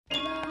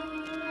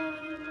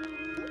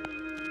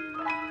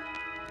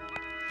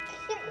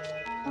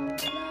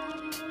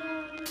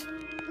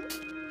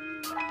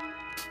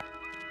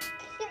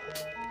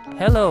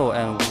Hello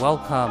and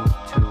welcome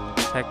to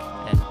Tech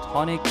and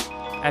Tonic,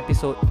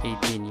 episode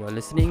 18. You're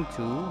listening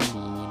to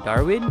me,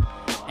 Darwin,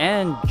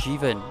 and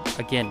Jeevan.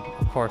 Again,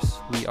 of course,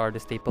 we are the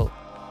staple.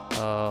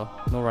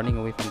 No running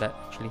away from that,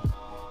 actually.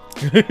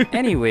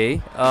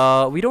 Anyway,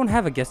 we don't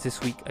have a guest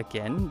this week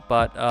again,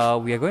 but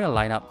we are going to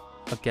line up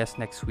a guest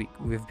next week.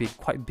 We've been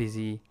quite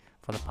busy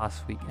for the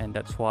past week, and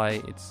that's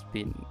why it's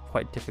been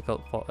quite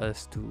difficult for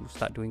us to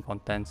start doing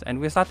contents. And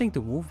we're starting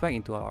to move back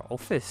into our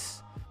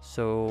office.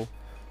 So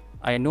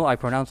I know I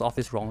pronounced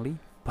office wrongly,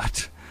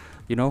 but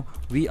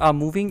we are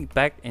moving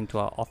back into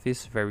our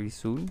office very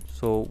soon.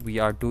 So we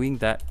are doing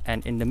that,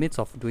 and in the midst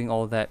of doing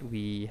all that,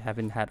 we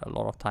haven't had a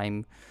lot of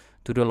time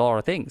to do a lot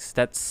of things.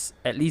 That's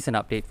at least an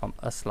update from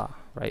us lah,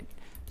 right?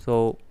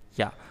 So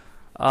yeah.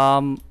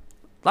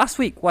 Last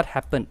week, what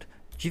happened?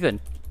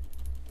 Jeevan?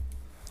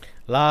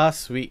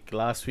 Last week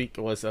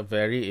was a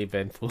very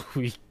eventful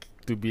week,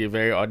 to be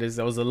very honest.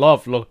 There was a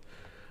lot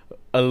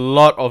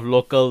of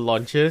local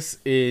launches,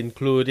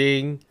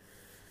 including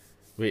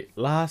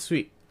last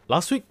week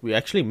we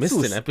actually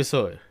missed an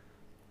episode.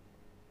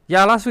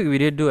 Yeah, last week we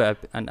did do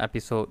an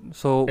episode,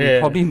 so we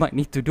probably might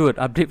need to do an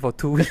update for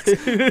 2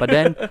 weeks. But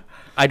then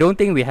I don't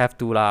think we have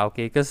to lah,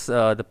 okay? Because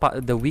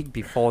the week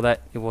before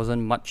that, it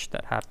wasn't much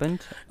that happened.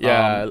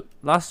 Yeah.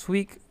 Last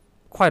week,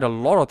 quite a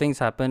lot of things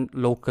happened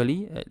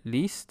locally, at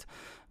least,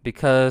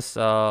 because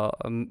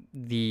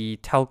the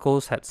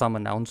telcos had some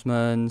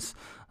announcements.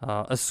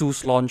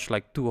 Asus launched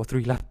like 2 or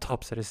 3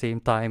 laptops at the same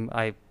time.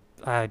 I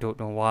don't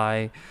know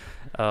why.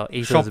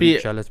 Acer is a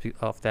bit jealous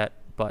of that,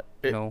 but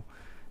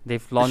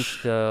they've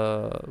launched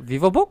the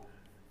VivoBook.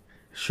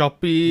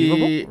 Shopee,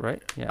 VivoBook,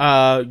 right?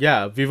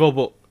 Yeah.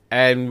 VivoBook,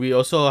 and we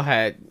also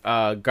had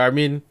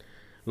Garmin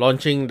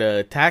launching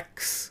the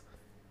Tax.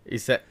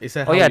 Is that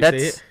how you say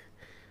it?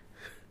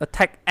 A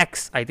Tech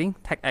X, I think.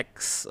 Tech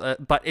X,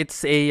 but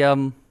it's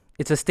a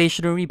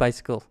stationary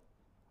bicycle,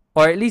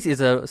 or at least it's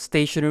a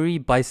stationary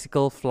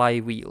bicycle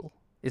flywheel.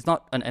 It's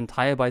not an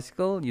entire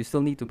bicycle. You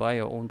still need to buy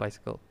your own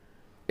bicycle.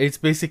 It's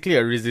basically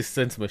a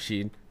resistance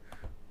machine.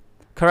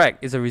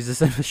 Correct. It's a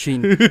resistance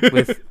machine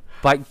with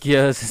bike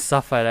gears and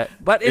stuff like that.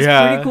 But it's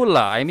pretty cool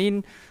lah. I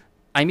mean,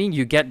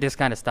 you get this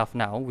kind of stuff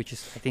now, which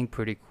is I think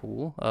pretty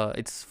cool.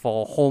 It's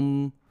for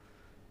home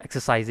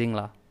exercising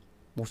lah.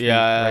 Mostly,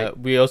 right?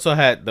 We also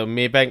had the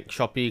Maybank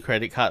Shopee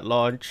credit card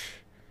launch.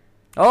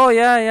 Oh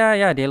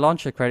yeah. They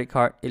launched a credit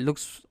card. It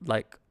looks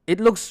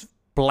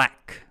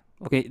black.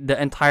 Okay,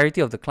 the entirety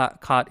of the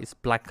card is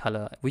black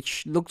color,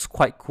 which looks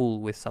quite cool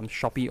with some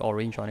Shopee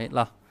orange on it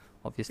lah,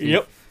 obviously.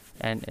 Yep.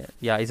 And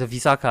it's a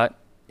Visa card.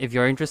 If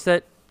you're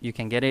interested, you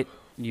can get it.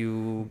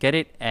 You get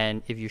it,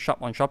 and if you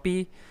shop on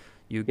Shopee,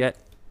 you get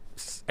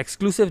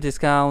exclusive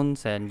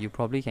discounts, and you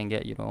probably can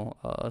get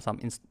some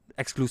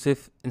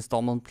exclusive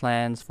installment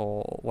plans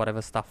for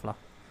whatever stuff lah.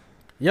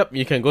 Yep,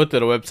 you can go to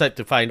the website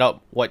to find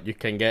out what you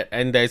can get,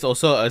 and there's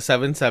also a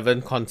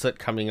 7/7 concert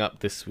coming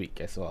up this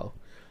week as well.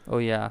 Oh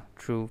yeah,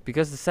 true.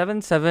 Because the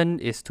 7/7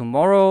 is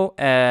tomorrow,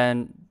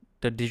 and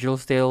the digital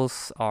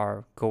sales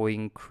are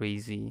going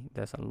crazy.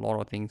 There's a lot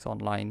of things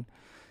online,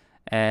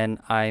 and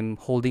I'm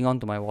holding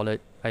on to my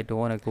wallet. I don't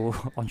want to go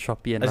on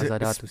Shopee and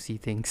Lazada to see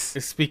things.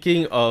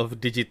 Speaking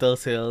of digital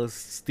sales,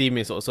 Steam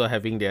is also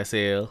having their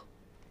sale.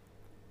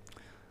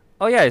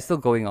 Oh yeah, it's still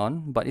going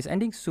on, but it's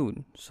ending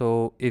soon.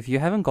 So if you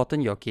haven't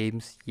gotten your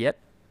games yet,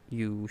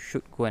 you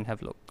should go and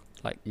have a look.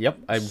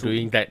 Yep, I'm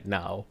doing that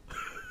now.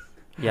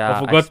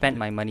 Yeah, I spent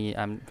my money.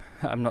 I'm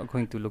not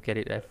going to look at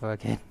it ever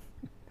again.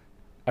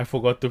 I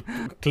forgot to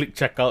click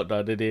checkout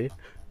the other day.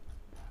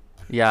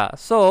 Yeah,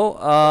 so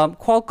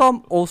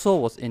Qualcomm also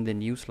was in the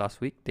news last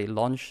week. They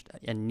launched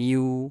a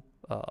new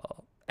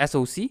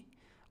SoC,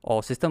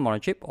 or system on a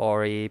chip,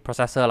 or a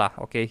processor lah.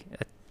 Okay,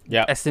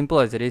 yeah. As simple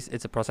as it is,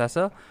 it's a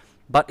processor,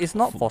 but it's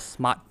not for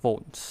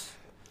smartphones.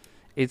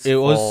 It's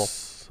for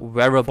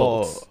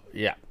wearables.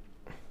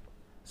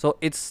 So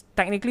it's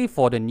technically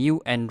for the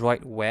new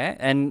Android Wear,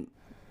 and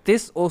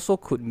this also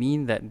could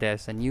mean that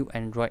there's a new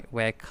Android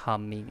Wear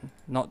coming.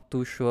 Not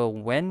too sure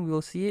when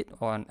we'll see it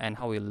and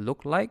how it'll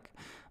look like,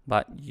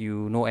 but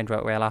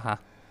Android Wear lah, huh?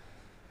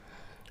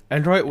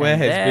 Android Wear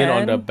has been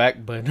on the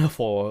back burner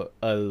for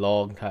a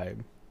long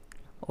time.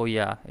 Oh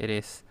yeah, it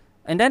is.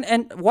 And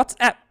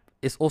WhatsApp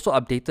is also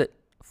updated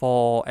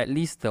for at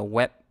least the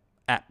web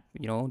app,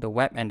 the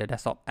web and the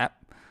desktop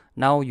app.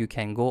 Now you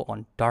can go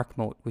on dark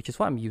mode, which is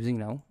what I'm using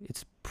now.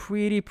 It's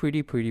pretty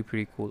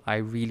cool. I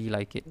really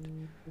like it.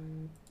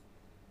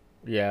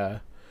 Yeah.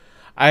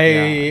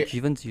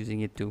 Jeevan's using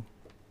it too.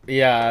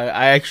 Yeah,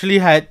 I actually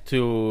had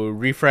to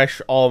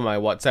refresh all my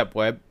WhatsApp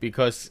web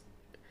because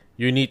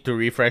you need to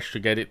refresh to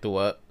get it to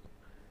work.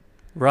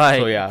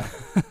 Right. So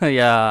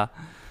yeah.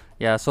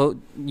 Yeah,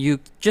 so you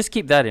just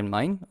keep that in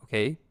mind,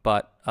 okay?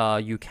 But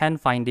you can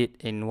find it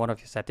in one of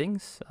your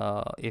settings.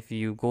 If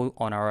you go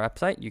on our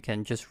website, you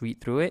can just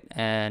read through it,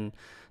 and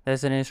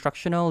there's an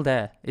instructional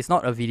there. It's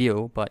not a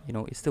video, but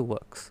it still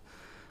works.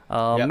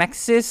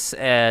 Maxis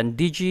and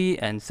Digi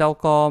and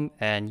Cellcom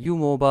and U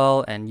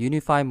Mobile and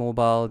Unify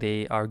Mobile,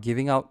 they are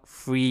giving out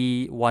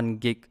free 1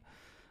 gig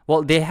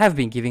Well, they have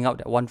been giving out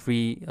that one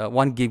free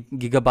 1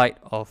 gigabyte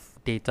of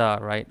data,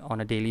 right,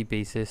 on a daily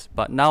basis,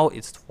 but now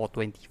it's for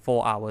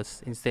 24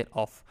 hours instead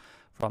of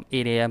from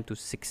 8 a.m. to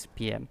 6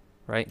 p.m.,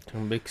 right? It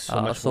makes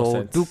so much more So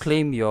sense. do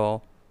claim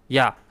your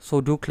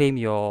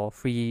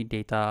free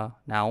data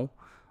now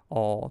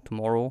or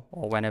tomorrow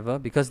or whenever,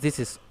 because this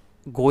is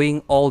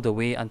going all the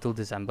way until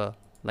December,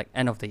 like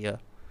end of the year,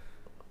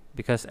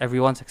 because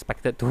everyone's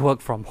expected to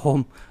work from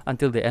home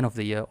until the end of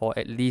the year, or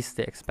at least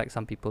they expect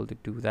some people to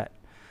do that.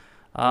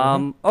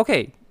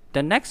 Okay,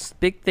 the next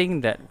big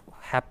thing that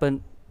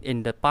happened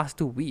in the past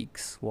 2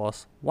 weeks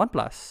was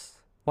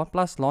OnePlus.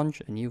 OnePlus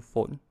launched a new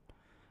phone.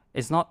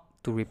 It's not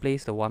to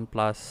replace the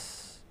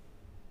OnePlus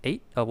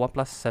 8,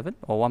 OnePlus 7,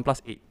 or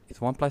OnePlus 8. It's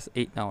OnePlus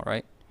 8 now,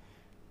 right?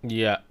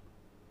 Yeah.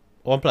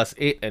 OnePlus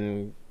 8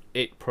 and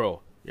 8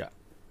 Pro. Yeah.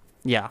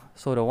 Yeah,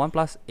 so the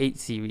OnePlus 8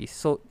 series.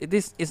 So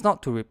this is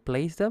not to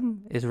replace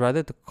them, it's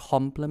rather to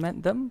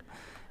complement them.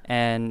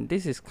 And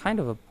this is kind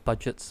of a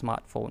budget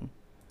smartphone.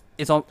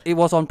 It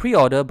was on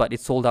pre-order, but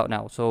it's sold out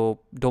now, so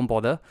don't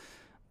bother.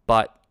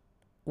 But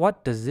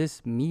what does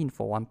this mean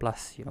for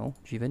OnePlus,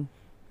 Jeevan?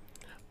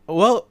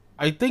 Well,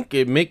 I think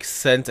it makes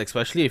sense,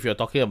 especially if you're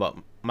talking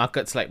about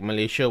markets like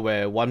Malaysia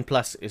where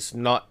OnePlus is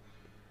not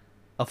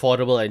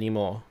affordable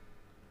anymore.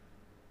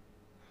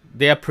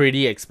 They are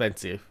pretty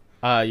expensive.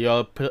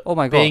 You're Oh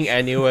my paying gosh.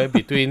 anywhere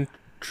between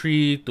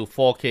 3 to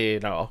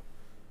 4K now.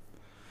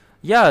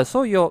 Yeah,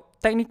 so you're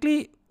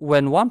technically,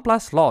 when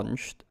OnePlus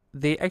launched,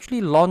 they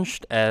actually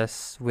launched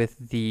as with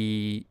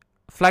the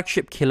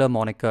flagship killer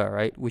moniker,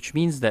 right? Which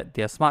means that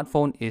their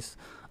smartphone is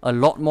a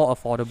lot more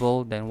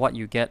affordable than what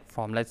you get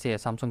from, let's say, a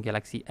Samsung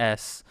Galaxy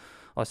S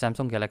or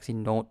Samsung Galaxy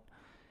Note,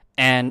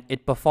 and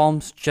it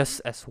performs just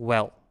as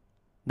well.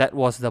 That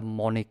was the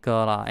moniker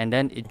lah, and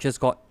then it just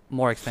got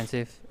more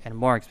expensive and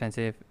more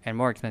expensive and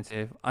more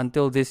expensive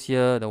until this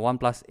year. The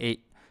OnePlus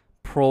 8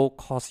 Pro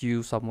costs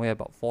you somewhere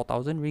about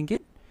 4,000 ringgit,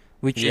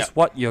 which is Yep.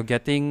 what you're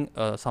getting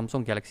a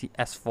Samsung Galaxy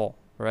S4,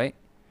 right?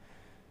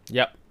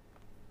 Yep.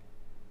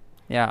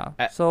 Yeah.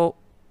 Uh, So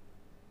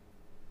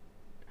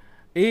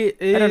It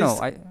is. I don't know.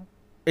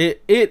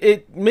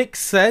 It makes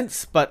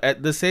sense, but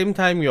at the same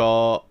time,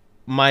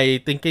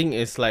 my thinking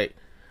is like,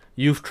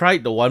 you've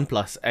tried the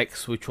OnePlus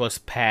X, which was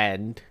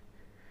panned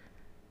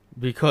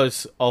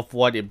because of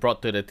what it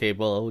brought to the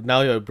table.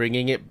 Now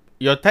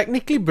you're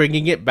technically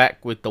bringing it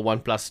back with the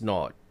OnePlus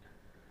Nord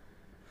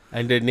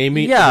and the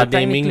naming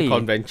technically.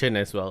 convention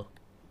as well.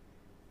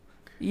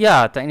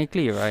 Yeah,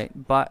 technically, right?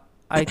 But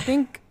I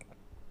think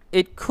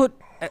it could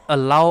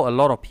allow a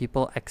lot of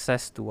people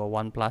access to a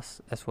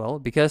OnePlus as well,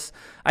 because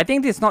I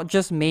think it's not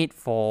just made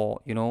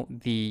for,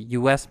 the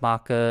US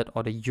market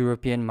or the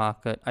European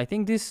market. I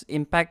think this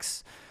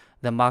impacts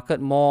the market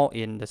more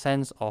in the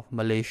sense of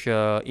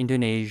Malaysia,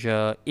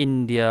 Indonesia,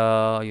 India,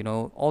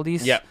 all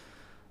these Yeah.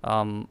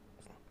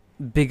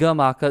 bigger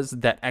markets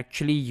that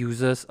actually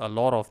uses a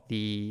lot of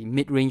the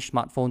mid-range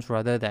smartphones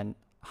rather than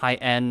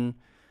high-end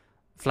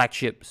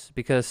flagships,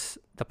 because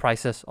the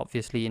prices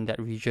obviously in that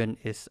region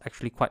is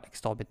actually quite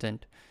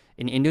exorbitant.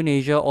 In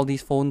Indonesia, all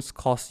these phones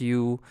cost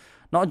you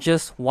not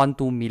just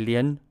 1-2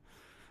 million,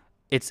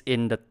 it's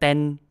in the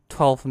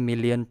 10-12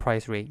 million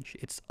price range.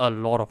 It's a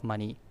lot of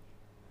money.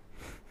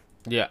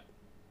 Yeah.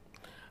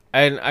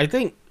 And I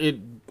think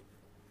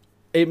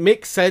it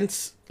makes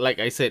sense, like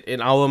I said,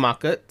 in our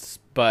markets,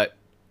 but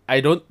I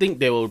don't think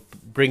they will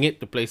bring it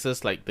to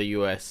places like the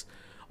US.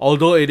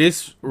 Although it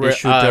is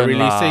shouldn't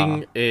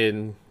releasing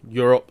in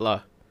Europe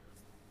lah.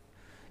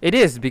 It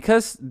is,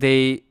 because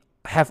they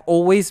have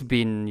always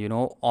been,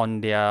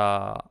 on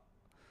their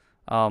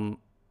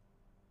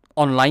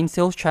online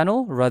sales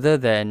channel rather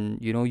than,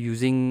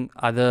 using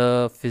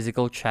other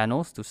physical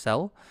channels to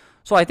sell.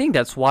 So I think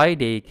that's why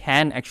they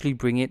can actually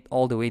bring it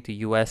all the way to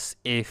US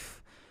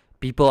if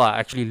people are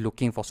actually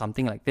looking for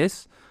something like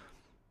this.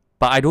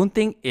 But I don't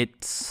think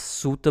it's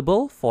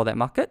suitable for that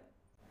market.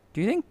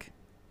 Do you think?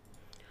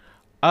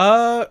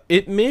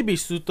 It may be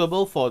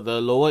suitable for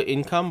the lower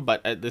income,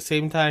 but at the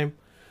same time,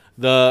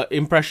 the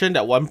impression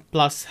that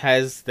OnePlus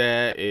has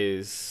there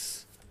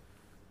is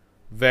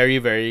very,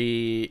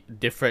 very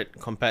different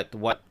compared to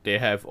what they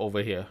have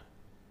over here.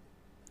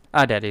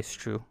 That is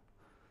true.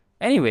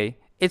 Anyway,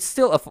 it's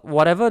still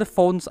whatever the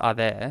phones are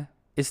there,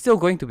 it's still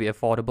going to be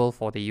affordable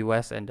for the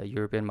US and the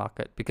European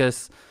market,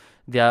 because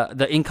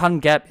the income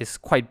gap is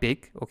quite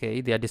big. Okay,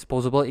 their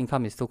disposable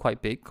income is still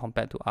quite big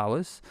compared to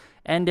ours,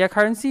 and their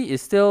currency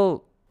is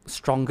still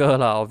stronger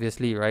lah,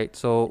 obviously, right?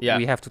 So Yeah.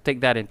 we have to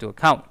take that into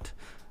account.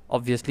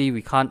 Obviously,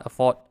 we can't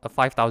afford a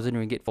 5,000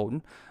 ringgit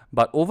phone,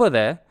 but over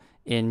there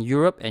in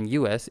Europe and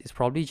US, it's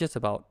probably just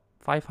about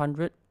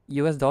 500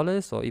 US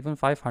dollars or even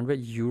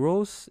 500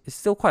 euros. It's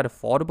still quite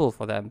affordable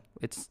for them.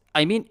 It's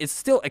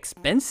still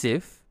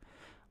expensive,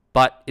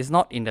 but it's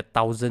not in the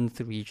thousandth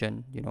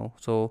region,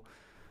 So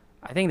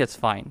I think that's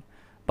fine.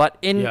 But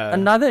in Yeah.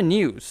 another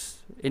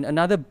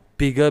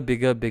bigger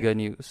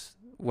news,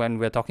 when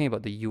we're talking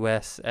about the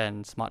US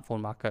and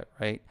smartphone market,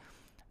 right?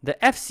 The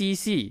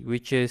FCC,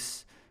 which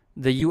is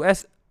the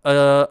US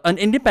an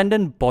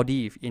independent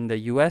body in the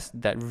US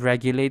that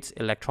regulates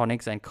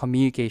electronics and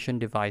communication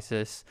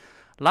devices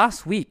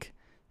last week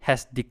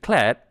has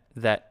declared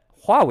that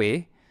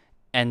Huawei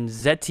and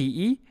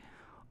ZTE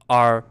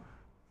are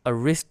a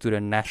risk to the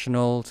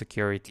national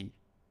security.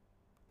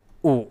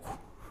 Ooh.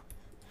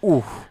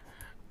 Ooh.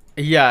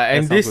 Yeah,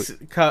 and That's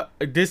not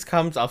this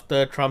comes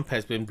after Trump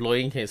has been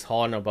blowing his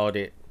horn about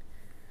it.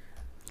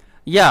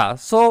 Yeah,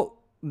 so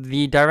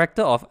the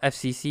director of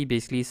FCC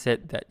basically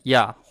said that,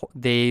 yeah,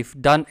 they've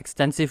done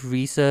extensive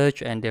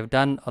research and they've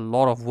done a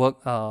lot of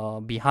work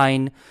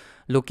behind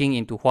looking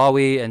into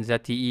Huawei and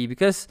ZTE,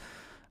 because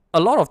a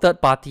lot of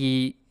third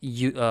party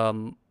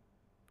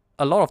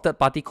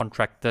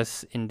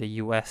contractors in the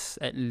US,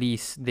 at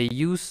least, they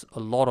use a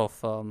lot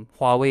of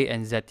Huawei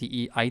and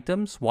ZTE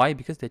items. Why?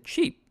 Because they're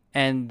cheap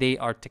and they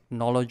are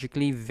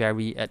technologically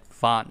very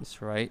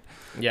advanced, right?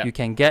 Yeah. You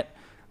can get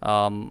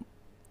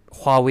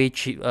Huawei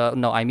cheap.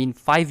 No, I mean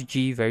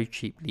 5G very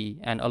cheaply,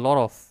 and a lot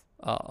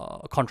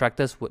of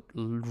contractors would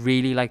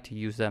really like to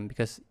use them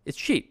because it's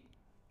cheap.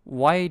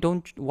 Why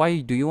do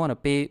you want to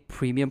pay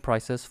premium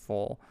prices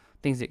for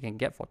things that you can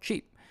get for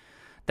cheap?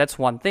 That's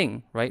one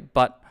thing, right?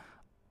 But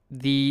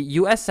the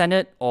U.S.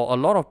 Senate or a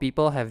lot of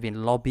people have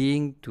been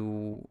lobbying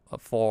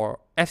for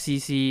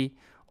FCC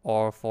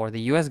or for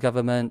the U.S.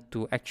 government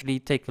to actually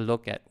take a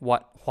look at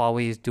what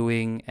Huawei is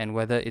doing and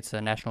whether it's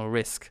a national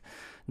risk.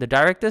 The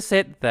director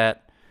said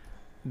that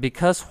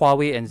because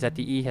Huawei and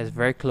ZTE has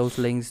very close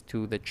links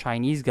to the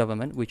Chinese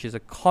government, which is a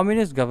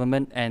communist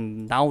government,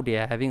 and now they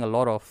are having a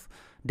lot of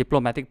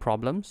diplomatic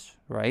problems,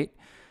 right?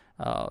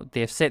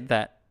 They have said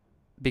that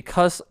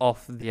because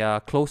of their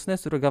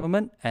closeness to the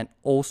government and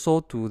also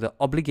to the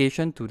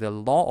obligation to the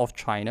law of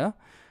China,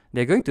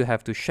 they're going to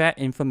have to share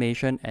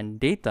information and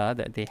data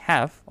that they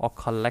have or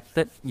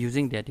collected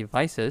using their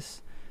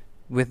devices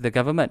with the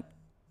government,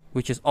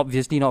 which is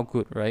obviously not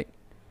good, right?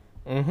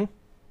 Mm-hmm.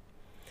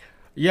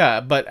 Yeah,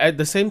 but at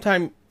the same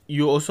time,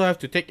 you also have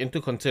to take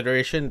into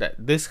consideration that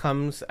this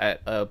comes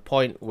at a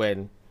point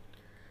when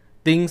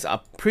things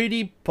are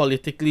pretty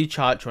politically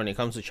charged when it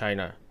comes to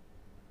China.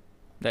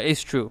 That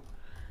is true.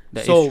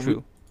 That So is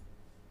true.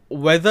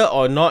 Whether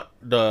or not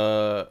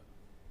the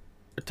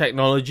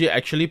technology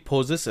actually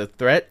poses a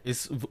threat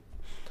is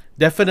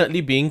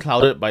definitely being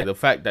clouded by the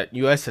fact that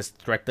US has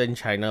threatened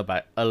China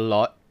by a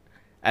lot,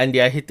 and they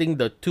are hitting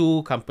the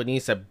two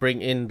companies that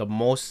bring in the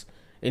most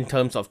in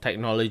terms of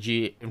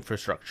technology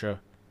infrastructure.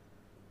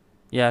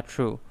 Yeah,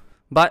 true.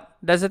 But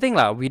that's the thing,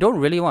 lah. We don't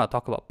really want to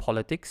talk about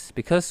politics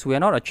because we're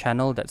not a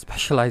channel that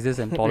specializes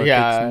in politics,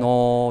 Yeah.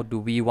 nor do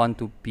we want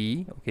to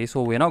be. Okay,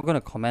 so we're not going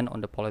to comment on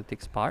the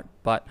politics part.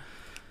 But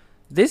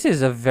this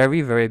is a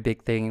very, very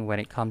big thing when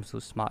it comes to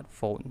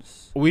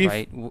smartphones,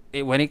 right?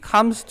 When it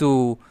comes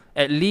to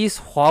at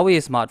least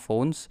Huawei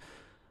smartphones,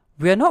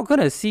 we're not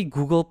going to see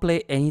Google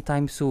Play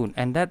anytime soon.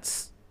 And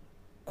that's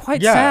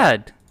quite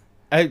sad.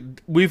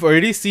 We've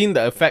already seen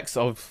the effects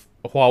of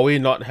Huawei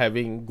not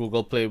having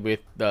Google Play with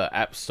the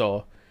App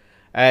Store.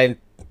 And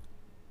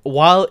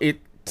while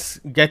it's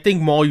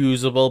getting more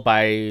usable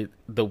by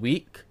the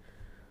week,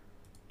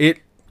 it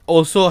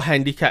also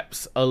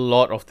handicaps a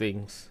lot of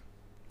things.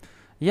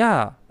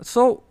 Yeah,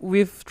 so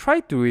we've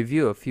tried to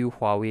review a few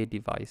Huawei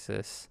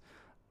devices.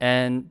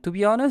 And to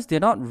be honest,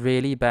 they're not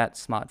really bad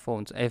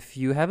smartphones. If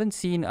you haven't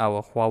seen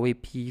our Huawei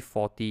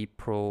P40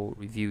 Pro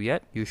review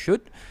yet, you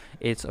should.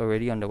 It's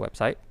already on the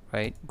website,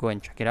 right? Go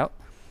and check it out.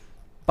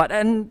 But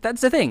and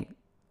that's the thing.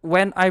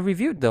 When I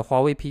reviewed the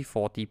Huawei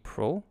P40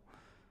 Pro,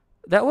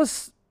 it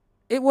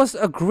was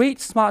a great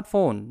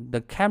smartphone.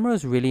 The camera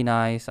is really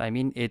nice. I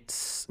mean,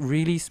 it's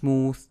really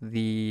smooth.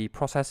 The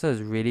processor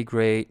is really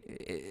great.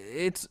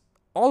 It's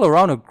all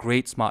around a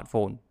great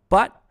smartphone.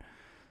 But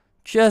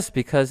just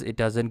because it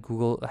doesn't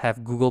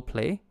have Google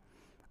Play,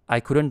 I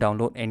couldn't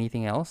download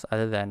anything else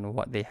other than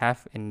what they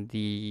have in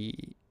the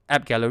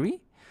app gallery.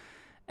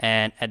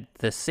 And at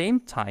the same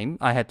time,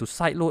 I had to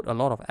sideload a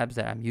lot of apps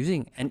that I'm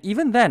using. And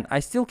even then,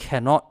 I still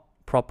cannot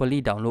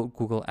properly download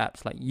Google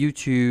apps like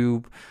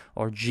YouTube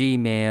or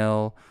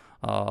Gmail,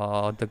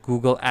 the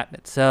Google app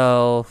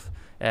itself,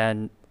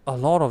 and a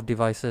lot of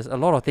devices, a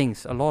lot of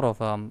things, a lot of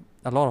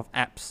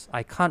apps.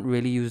 I can't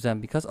really use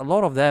them because a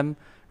lot of them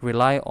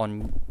rely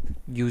on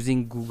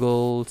using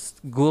Google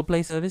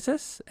Play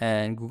services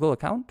and Google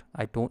account.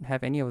 I don't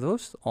have any of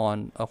those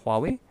on a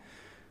Huawei,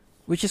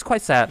 which is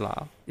quite sad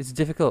lah. It's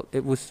difficult.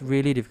 It was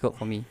really difficult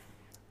for me.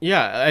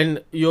 Yeah,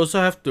 and you also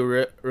have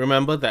to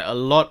remember that a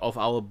lot of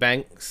our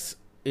banks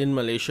in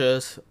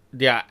Malaysia,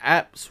 their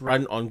apps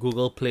run on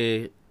Google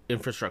Play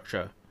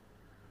infrastructure.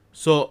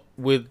 So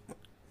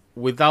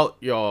without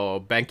your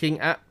banking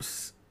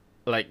apps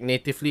like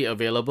natively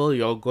available,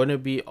 you're going to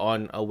be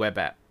on a web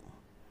app.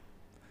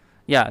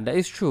 Yeah, that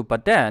is true.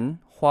 But then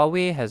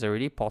Huawei has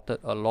already ported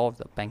a lot of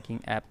the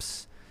banking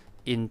apps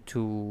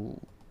into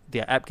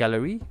their app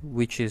gallery,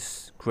 which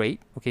is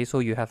great. Okay, so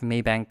you have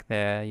Maybank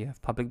there, you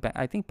have Public Bank.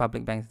 I think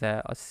Public Bank's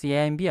there.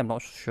 CIMB, I'm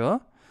not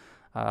sure.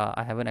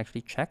 I haven't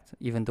actually checked,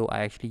 even though I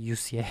actually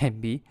use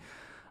CIMB.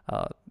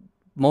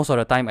 most of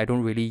the time I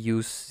don't really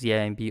use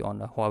CIMB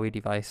on a Huawei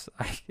device.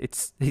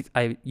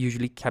 I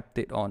usually kept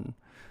it on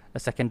a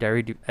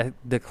secondary.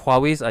 The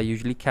Huawei's are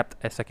usually kept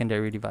as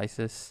secondary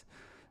devices.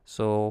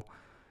 So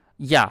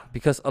yeah,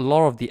 because a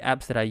lot of the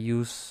apps that I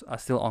use are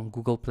still on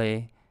Google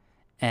Play,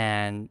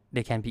 and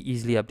they can be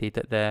easily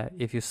updated there.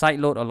 If you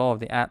sideload a lot of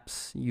the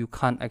apps, you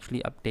can't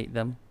actually update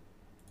them.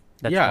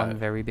 That's one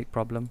very big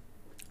problem.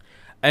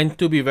 And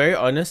to be very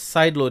honest,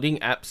 sideloading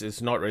apps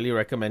is not really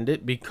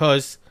recommended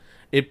because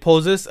it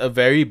poses a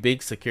very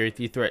big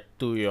security threat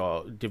to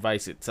your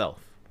device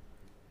itself.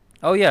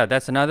 Oh yeah,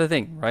 that's another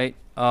thing, right?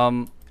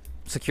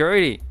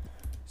 Security.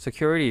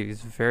 Security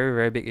is a very,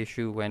 very big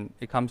issue when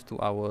it comes to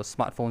our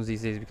smartphones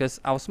these days, because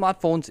our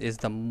smartphones is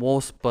the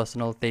most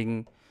personal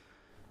thing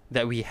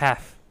that we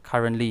have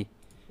currently.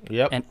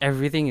 Yep. And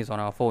everything is on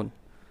our phone.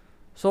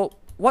 So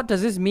what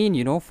does this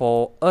mean,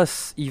 for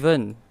us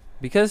even?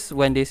 Because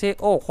when they say,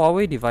 oh,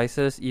 Huawei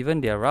devices, even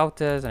their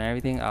routers and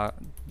everything,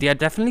 they are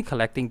definitely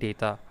collecting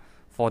data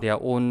for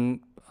their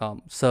own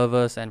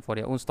servers and for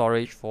their own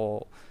storage,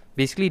 for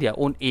basically their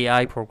own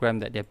AI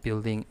program that they're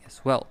building as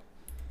well.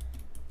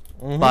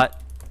 Mm-hmm.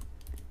 But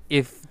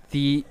if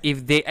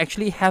they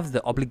actually have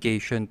the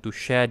obligation to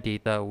share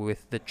data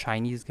with the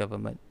Chinese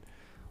government,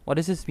 what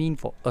does this mean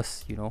for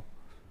us,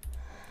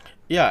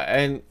 Yeah,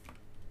 and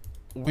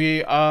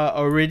we are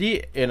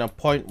already in a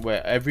point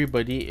where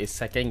everybody is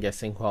second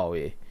guessing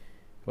Huawei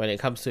when it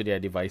comes to their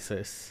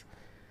devices.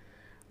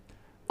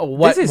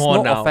 What this is more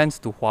no now? offense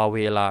to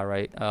Huawei lah,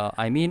 right?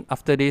 I mean,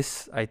 after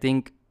this, I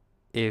think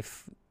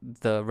if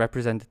the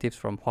representatives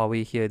from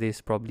Huawei hear this,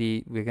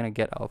 probably we're gonna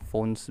get our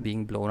phones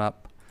being blown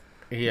up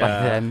by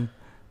them.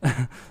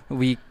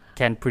 We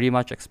can pretty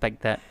much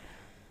expect that.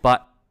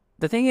 But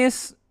the thing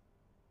is,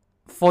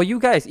 for you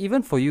guys,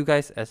 even for you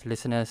guys as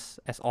listeners,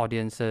 as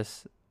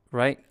audiences,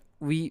 right?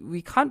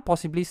 We can't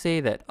possibly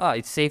say that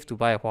it's safe to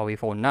buy a Huawei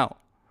phone now,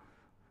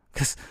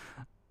 because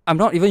I'm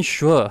not even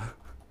sure.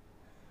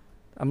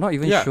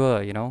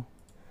 Sure,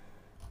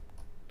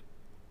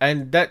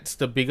 And that's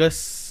the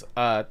biggest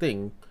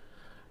thing.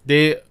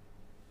 They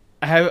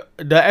have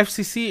the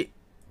FCC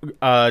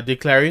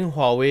declaring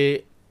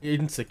Huawei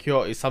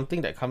insecure is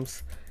something that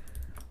comes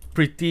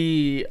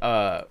pretty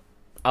out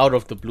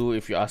of the blue,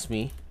 if you ask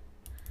me.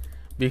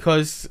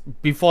 Because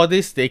before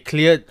this, they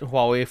cleared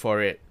Huawei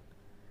for it.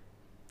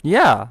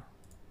 Yeah,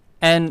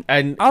 and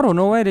out of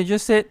nowhere they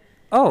just said,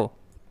 oh,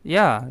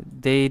 yeah,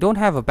 they don't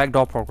have a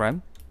backdoor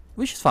program,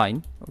 which is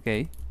fine,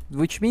 okay,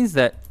 which means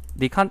that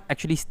they can't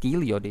actually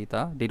steal your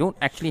data. They don't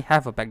actually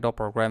have a backdoor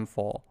program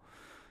for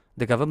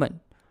the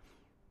government,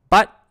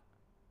 but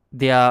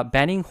they are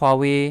banning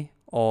Huawei,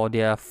 or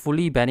they are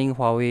fully banning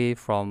Huawei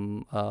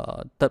from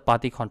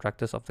third-party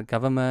contractors of the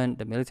government,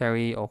 the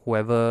military, or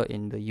whoever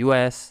in the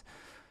US,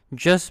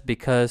 just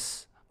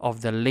because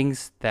of the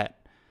links that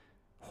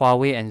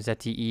HUAWEI and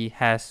ZTE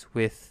has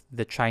with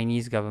the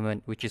Chinese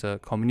government, which is a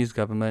communist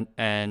government,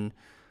 and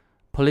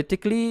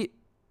politically,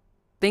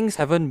 things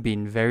haven't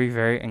been very,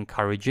 very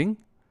encouraging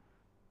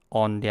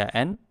on their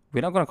end. We're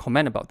not going to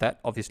comment about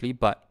that, obviously,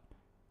 but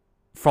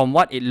from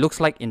what it looks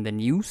like in the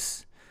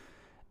news,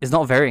 it's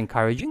not very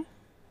encouraging.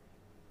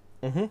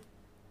 Mm-hmm.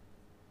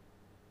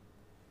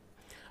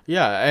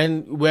 Yeah,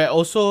 and we're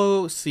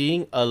also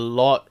seeing a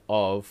lot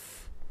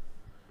of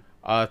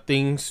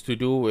things to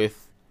do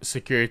with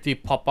security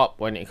pop up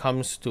when it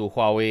comes to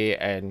Huawei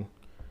and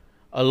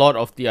a lot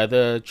of the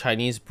other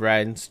Chinese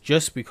brands,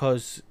 just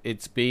because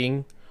it's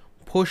being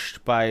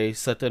pushed by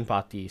certain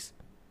parties.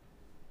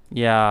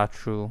 Yeah,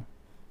 true.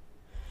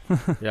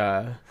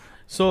 Yeah.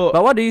 So,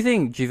 but what do you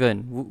think,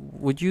 Jivan?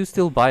 Would you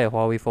still buy a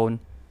Huawei phone?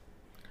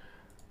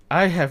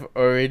 I have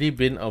already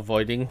been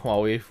avoiding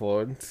Huawei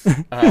phones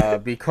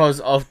because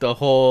of the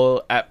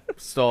whole App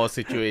Store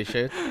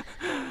situation.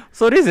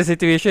 So this is the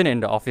situation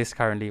in the office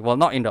currently. Well,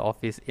 not in the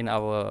office, in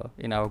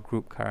our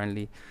group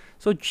currently.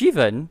 So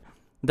Jivan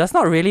does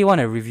not really want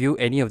to review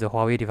any of the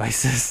Huawei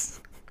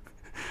devices.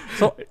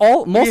 So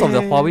most of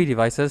the Huawei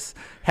devices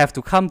have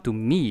to come to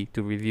me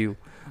to review.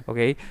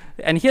 Okay,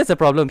 and here's the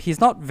problem: he's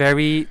not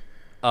very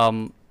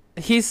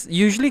he's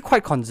usually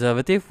quite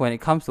conservative when it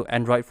comes to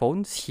Android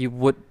phones. He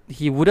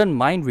wouldn't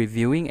mind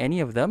reviewing any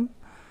of them,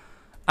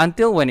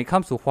 until when it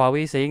comes to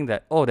Huawei, saying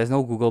that, oh, there's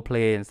no Google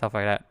Play and stuff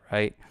like that,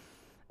 right?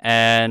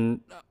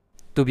 And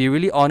to be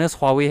really honest,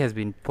 Huawei has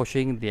been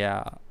pushing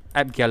their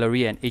app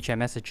gallery and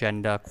HMS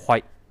agenda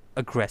quite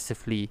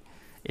aggressively,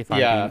 if I'm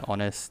being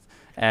honest.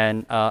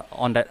 And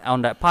on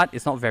that part,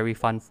 it's not very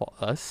fun for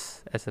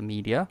us as a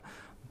media,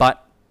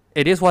 but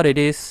it is what it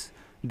is.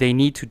 They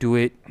need to do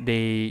it.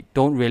 They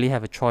don't really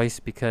have a choice,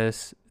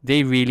 because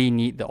they really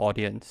need the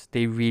audience.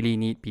 They really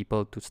need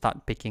people to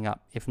start picking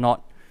up. If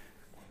not,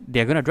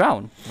 they're gonna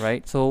drown,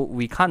 right? So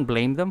we can't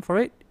blame them for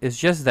it. It's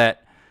just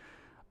that,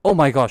 oh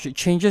my gosh, it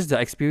changes the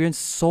experience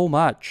so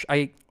much.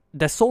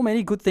 There's so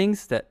many good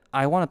things that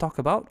I want to talk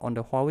about on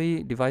the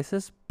Huawei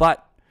devices,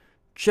 but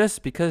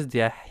just because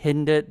they're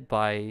hindered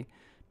by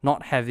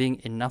not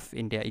having enough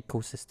in their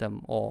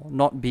ecosystem, or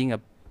not being a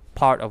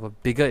part of a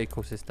bigger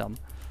ecosystem,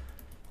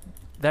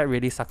 that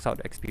really sucks out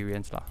the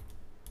experience lah.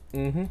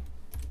 Mm-hmm.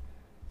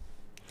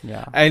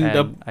 Yeah,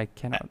 And I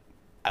cannot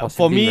for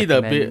possibly me,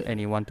 recommend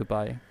anyone to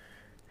buy.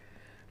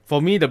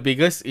 for me, the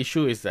biggest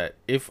issue is that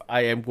if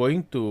I am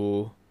going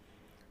to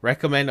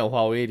recommend a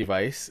Huawei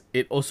device,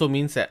 it also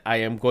means that I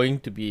am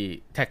going to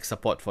be tech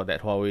support for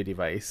that Huawei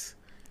device.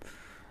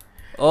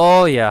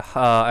 Oh yeah,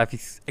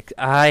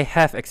 I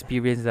have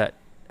experienced that,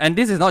 and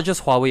this is not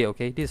just Huawei.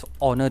 Okay, this is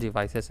Honor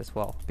devices as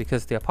well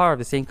because they are part of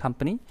the same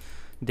company.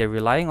 They're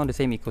relying on the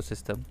same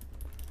ecosystem.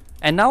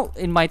 And now,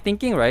 in my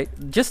thinking, right,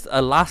 just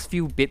a last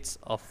few bits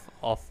of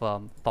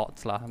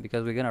thoughts lah,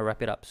 because we're gonna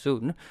wrap it up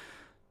soon.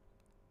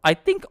 I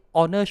think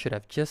Honor should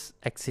have just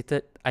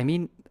exited. I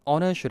mean,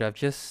 Honor should have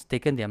just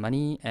taken their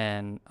money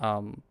and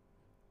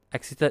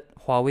exited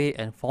Huawei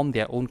and formed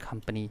their own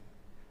company.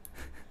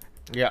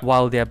 Yeah.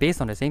 While they are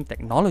based on the same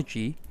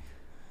technology,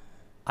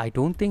 I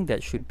don't think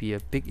that should be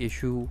a big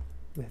issue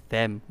with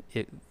them.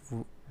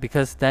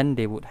 Because then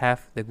they would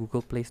have the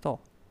Google Play Store.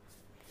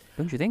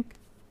 Don't you think?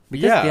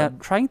 Because they are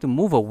trying to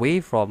move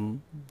away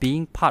from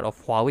being part of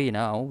Huawei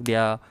now. They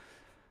are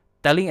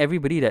telling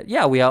everybody that,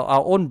 yeah, we are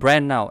our own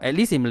brand now. At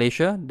least in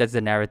Malaysia, that's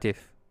the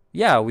narrative.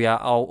 Yeah, we are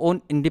our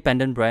own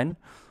independent brand.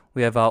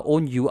 We have our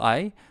own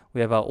UI. We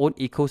have our own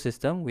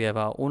ecosystem. We have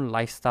our own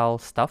lifestyle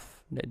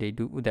stuff that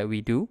we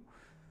do.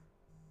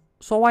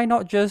 So why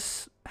not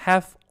just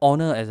have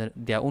Honor as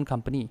their own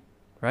company,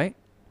 right?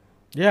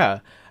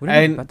 Yeah. Wouldn't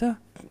it be better?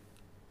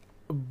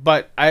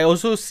 But I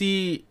also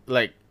see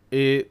like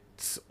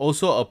it's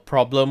also a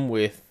problem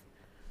with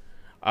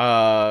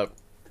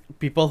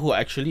people who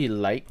actually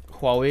like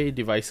Huawei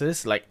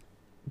devices. Like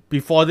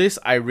before this,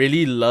 I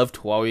really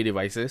loved Huawei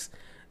devices.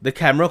 The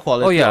camera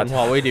quality on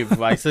Huawei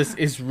devices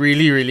is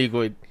really, really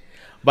good.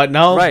 But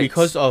now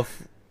because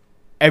of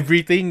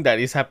everything that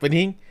is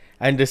happening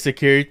and the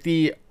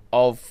security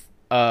of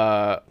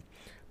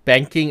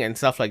banking and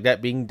stuff like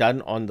that being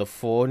done on the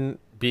phone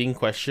being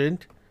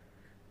questioned,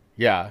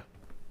 yeah,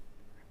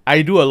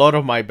 I do a lot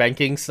of my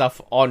banking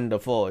stuff on the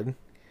phone.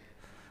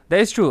 That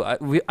is true.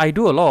 I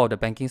do a lot of the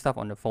banking stuff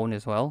on the phone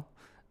as well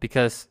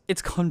because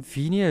it's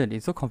convenient.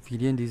 It's so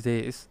convenient these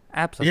days.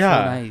 Apps are so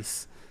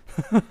nice.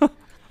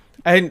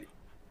 And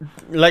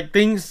like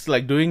things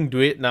like doing Do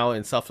It Now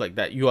and stuff like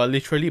that, you are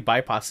literally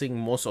bypassing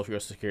most of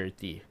your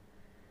security.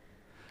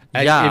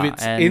 And if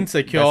it's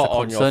insecure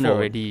on your phone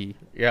already.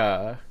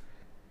 Yeah.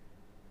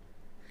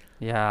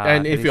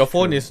 And if your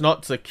phone is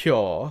not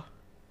secure,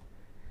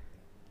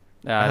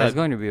 there's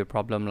going to be a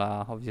problem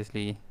lah,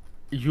 obviously.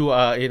 You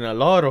are in a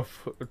lot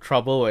of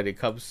trouble when it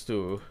comes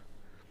to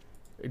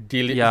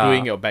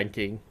doing your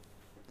banking.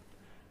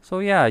 So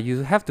yeah,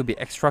 you have to be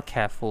extra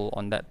careful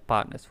on that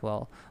part as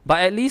well. But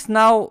at least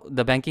now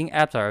the banking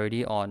apps are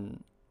already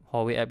on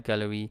Huawei App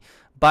Gallery.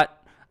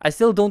 But I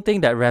still don't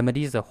think that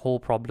remedies the whole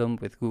problem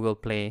with Google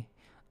Play.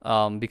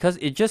 Because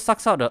it just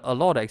sucks out a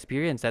lot of the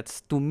experience.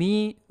 That's, to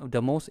me,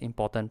 the most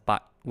important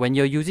part. When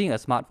you're using a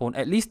smartphone,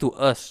 at least to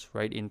us,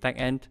 right, in tech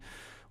end,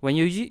 when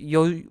you're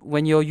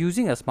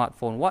using a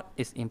smartphone, what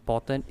is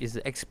important is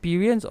the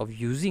experience of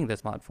using the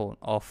smartphone,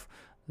 of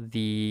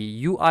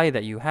the UI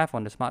that you have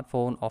on the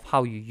smartphone, of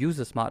how you use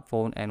the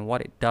smartphone and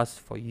what it does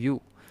for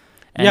you.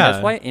 And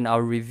that's why in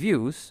our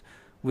reviews,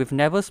 we've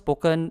never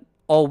spoken,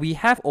 or we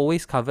have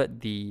always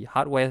covered the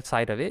hardware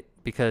side of it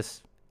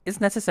because it's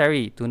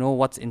necessary to know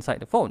what's inside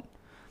the phone.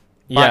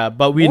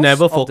 But we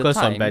never focus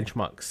on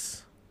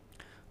benchmarks.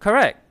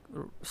 Correct.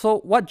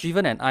 So what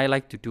Jeevan and I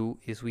like to do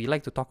is we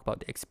like to talk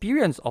about the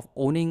experience of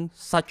owning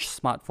such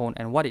smartphone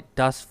and what it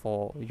does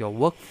for your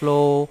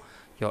workflow,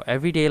 your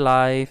everyday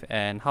life,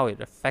 and how it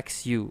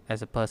affects you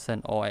as a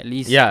person, or at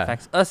least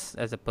affects us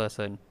as a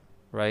person,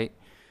 right?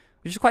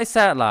 Which is quite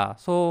sad lah.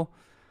 So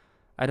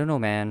I don't know,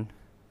 man.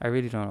 I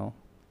really don't know.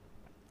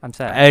 I'm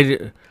sad.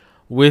 And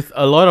with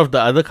a lot of the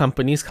other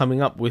companies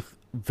coming up with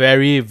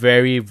very,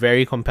 very,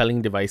 very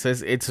compelling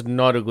devices, it's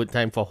not a good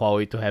time for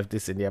Huawei to have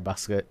this in their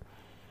basket.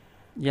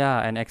 Yeah,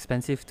 and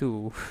expensive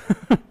too.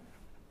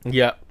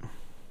 Yeah.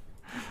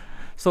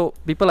 So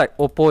people like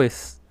Oppo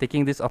is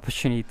taking this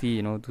opportunity,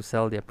 to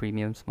sell their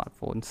premium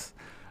smartphones.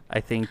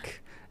 I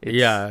think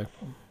it's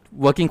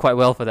working quite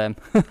well for them.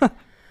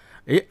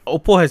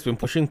 Oppo has been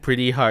pushing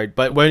pretty hard,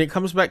 but when it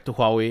comes back to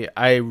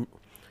Huawei,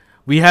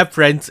 we have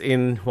friends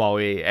in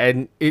Huawei,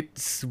 and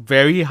it's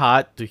very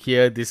hard to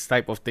hear this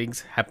type of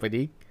things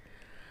happening.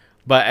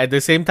 But at the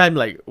same time,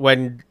 like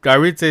when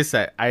Darwin says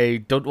that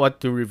I don't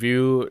want to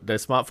review the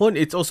smartphone,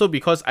 it's also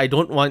because I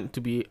don't want to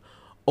be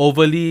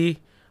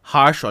overly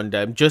harsh on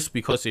them just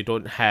because they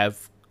don't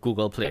have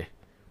Google Play.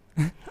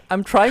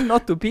 I'm trying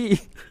not to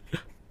be.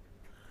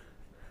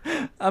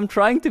 I'm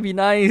trying to be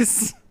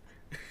nice.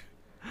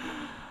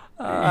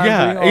 I'm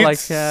doing all I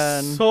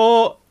can.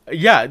 So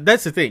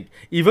that's the thing.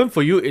 Even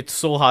for you, it's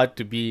so hard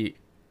to be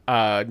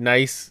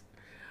nice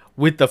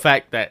with the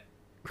fact that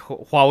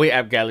Huawei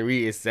App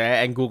Gallery is there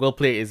and Google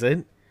Play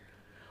isn't.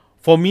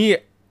 For me,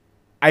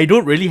 I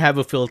don't really have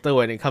a filter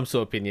when it comes to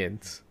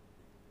opinions.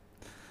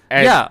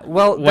 And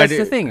that's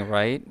the thing,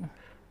 right?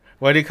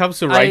 When it comes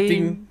to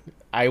writing,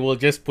 I will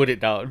just put it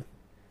down.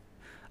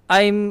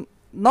 I'm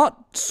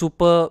not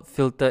super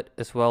filtered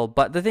as well.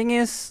 But the thing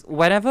is,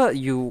 whenever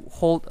you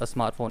hold a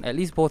smartphone, at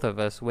least both of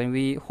us, when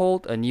we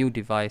hold a new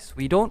device,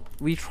 we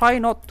try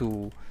not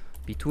to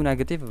be too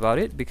negative about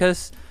it,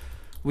 because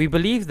we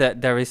believe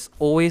that there is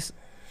always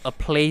a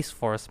place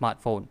for a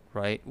smartphone,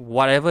 right?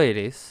 Whatever it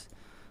is,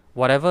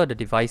 whatever the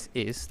device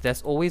is,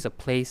 there's always a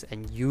place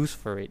and use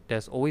for it.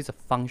 There's always a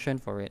function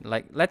for it.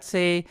 Like, let's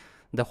say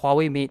the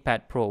Huawei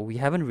MatePad Pro, we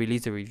haven't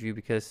released a review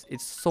because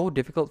it's so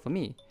difficult for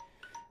me.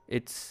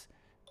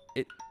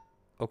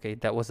 Okay,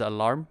 that was the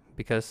alarm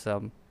because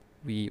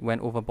we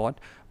went overboard.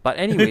 But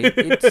anyway,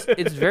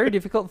 it's very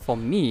difficult for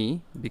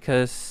me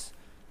because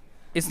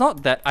it's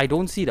not that I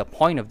don't see the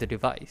point of the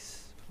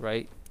device,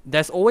 right?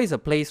 There's always a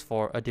place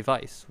for a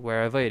device,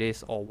 wherever it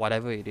is or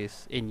whatever it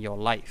is in your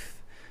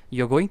life.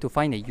 You're going to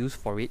find a use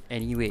for it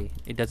anyway.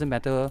 It doesn't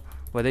matter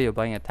whether you're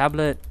buying a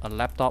tablet, a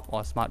laptop,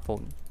 or a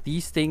smartphone.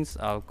 These things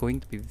are going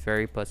to be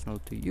very personal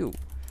to you.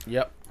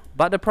 Yep.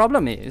 But the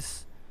problem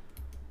is,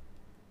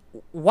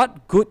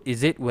 what good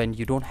is it when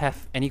you don't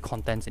have any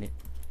contents in it?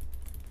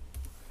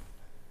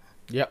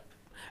 Yep.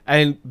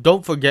 And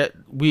don't forget,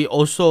 we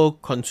also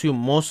consume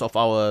most of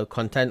our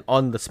content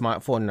on the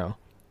smartphone now.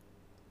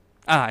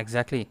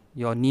 Exactly.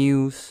 Your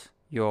news,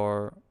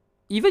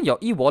 even your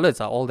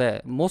e-wallets are all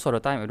there. Most of the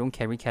time, I don't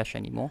carry cash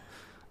anymore.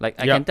 Like,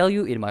 I can tell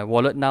you, in my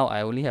wallet now,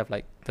 I only have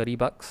like 30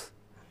 bucks.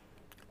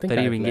 I think 30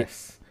 I have ringgit.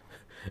 less.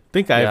 I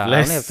think I have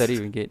less. I only have 30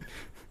 ringgit.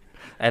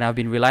 And I've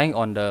been relying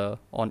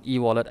on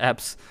e-wallet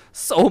apps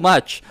so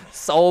much,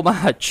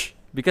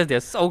 because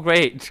they're so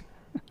great.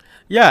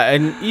 Yeah,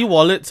 and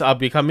e-wallets are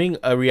becoming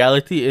a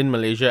reality in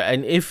Malaysia.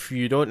 And if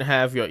you don't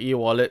have your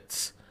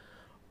e-wallets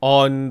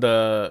on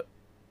the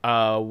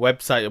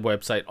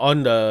website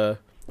on the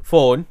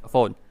phone,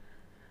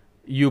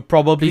 you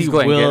probably please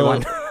go will.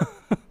 And get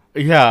one.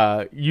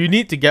 Yeah, you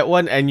need to get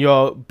one, and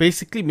you're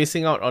basically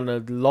missing out on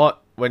a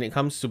lot when it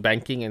comes to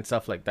banking and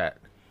stuff like that.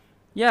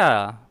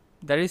 Yeah,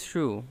 that is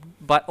true.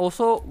 But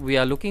also, we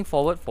are looking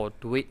forward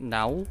to it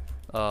now.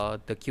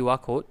 The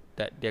QR code,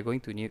 that they're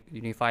going to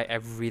unify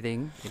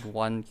everything in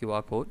one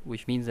QR code,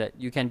 which means that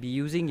you can be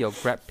using your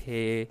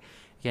GrabPay,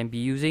 you can be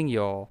using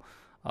your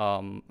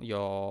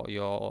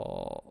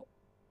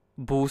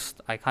Boost.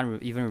 I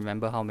can't even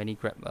remember how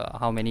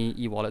many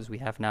e-wallets we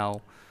have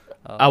now.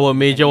 Our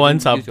major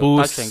ones are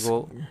Boost,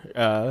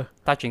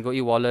 Touch and Go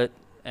e-wallet,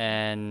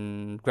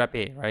 and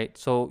GrabPay, right?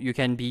 So you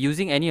can be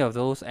using any of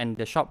those, and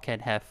the shop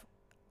can have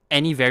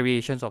any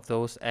variations of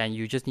those, and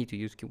you just need to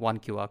use one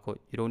QR code.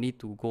 You don't need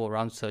to go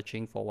around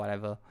searching for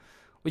whatever,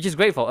 which is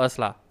great for us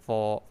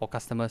for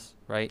customers,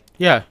 right?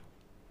 Yeah.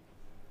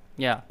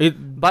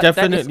 But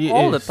definitely that is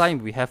all is. the time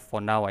we have for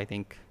now, I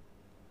think.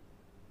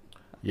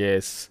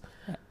 Yes.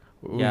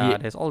 Yeah,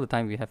 that's all the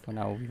time we have for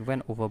now. We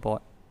went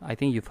overboard. I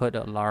think you've heard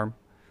the alarm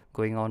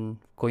going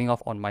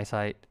off on my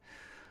side.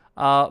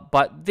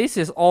 But this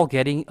is all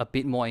getting a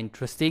bit more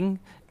interesting,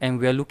 and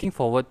we're looking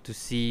forward to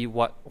see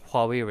what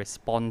Huawei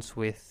responds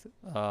with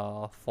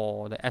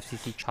for the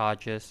FCC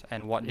charges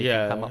and what they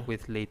can come up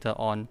with later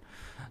on.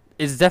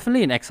 It's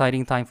definitely an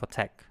exciting time for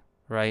tech,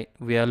 right?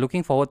 We are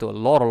looking forward to a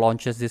lot of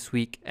launches this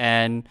week,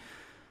 and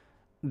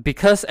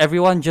because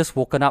everyone just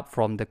woken up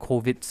from the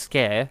COVID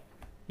scare,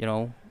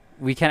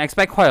 we can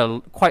expect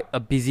quite a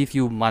busy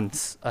few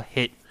months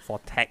ahead for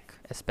tech,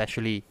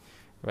 especially,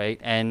 right?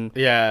 And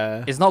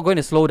it's not going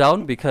to slow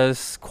down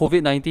because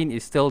COVID-19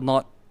 is still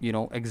not,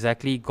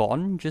 exactly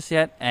gone just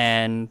yet,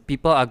 and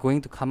people are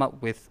going to come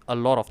up with a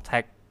lot of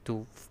tech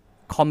to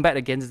combat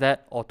against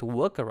that or to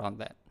work around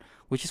that,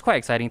 which is quite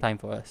exciting time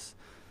for us.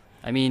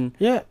 I mean,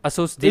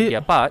 ASUS did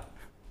their part.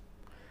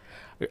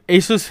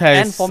 ASUS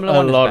has and Formula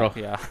One lot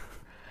is back,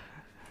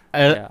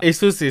 of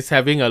ASUS is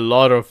having a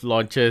lot of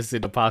launches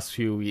in the past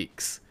few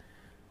weeks.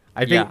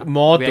 I think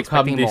more to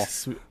come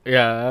this.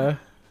 Yeah.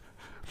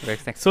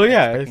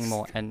 Expecting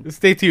more, and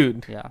stay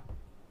tuned. Yeah,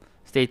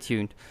 stay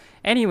tuned.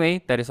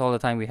 Anyway, that is all the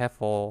time we have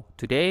for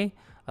today.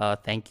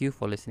 Thank you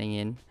for listening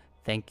in.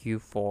 Thank you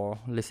for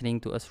listening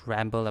to us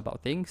ramble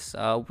about things.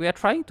 We are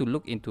trying to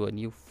look into a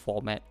new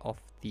format of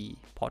the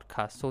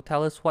podcast. So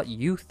tell us what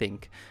you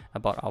think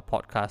about our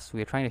podcast.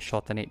 We're trying to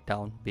shorten it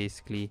down,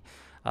 basically.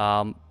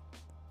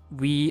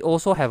 We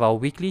also have our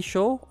weekly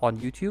show on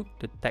YouTube,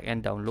 the Tech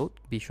and Download.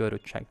 Be sure to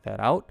check that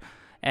out.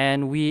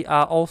 And we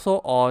are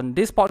also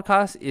this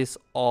podcast is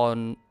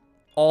on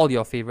all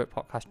your favorite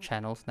podcast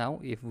channels now.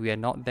 If we are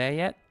not there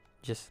yet,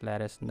 just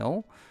let us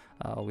know.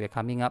 We are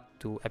coming up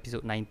to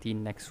episode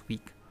 19 next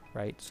week,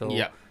 right? So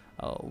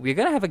we're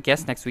going to have a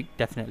guest next week,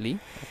 definitely.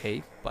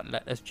 Okay, but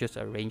let us just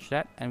arrange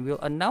that, and we'll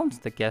announce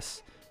the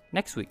guest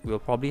next week. We'll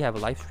probably have a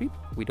live stream.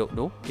 We don't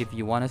know. If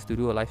you want us to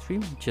do a live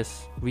stream,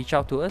 just reach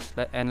out to us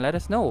and let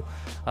us know.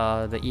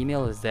 The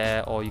email is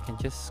there, or you can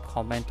just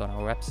comment on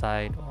our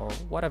website or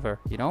whatever,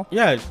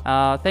 Yeah.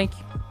 Thank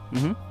you.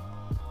 Mm-hmm.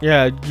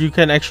 Yeah, you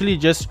can actually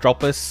just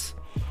drop us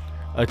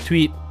a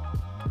tweet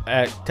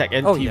at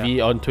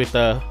TechNTV on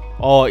Twitter,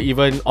 or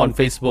even on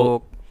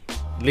Facebook,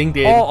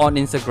 LinkedIn, or on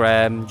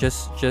Instagram.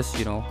 Just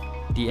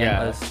DM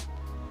us.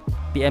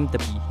 PM the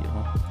B,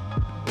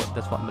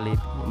 That's what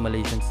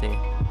Malaysians say.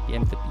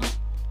 PM tepi.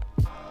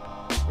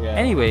 Yeah.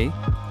 Anyway,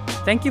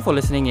 thank you for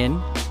listening in.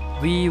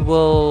 We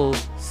will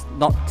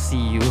not see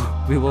you.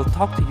 We will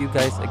talk to you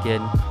guys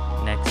again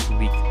next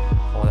week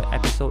for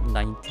episode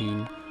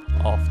 19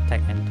 of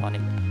Tech and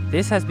Tonic.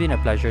 This has been a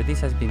pleasure. This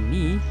has been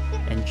me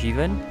and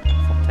Jeevan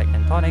from Tech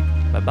and Tonic.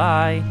 Bye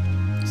bye.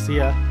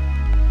 See ya.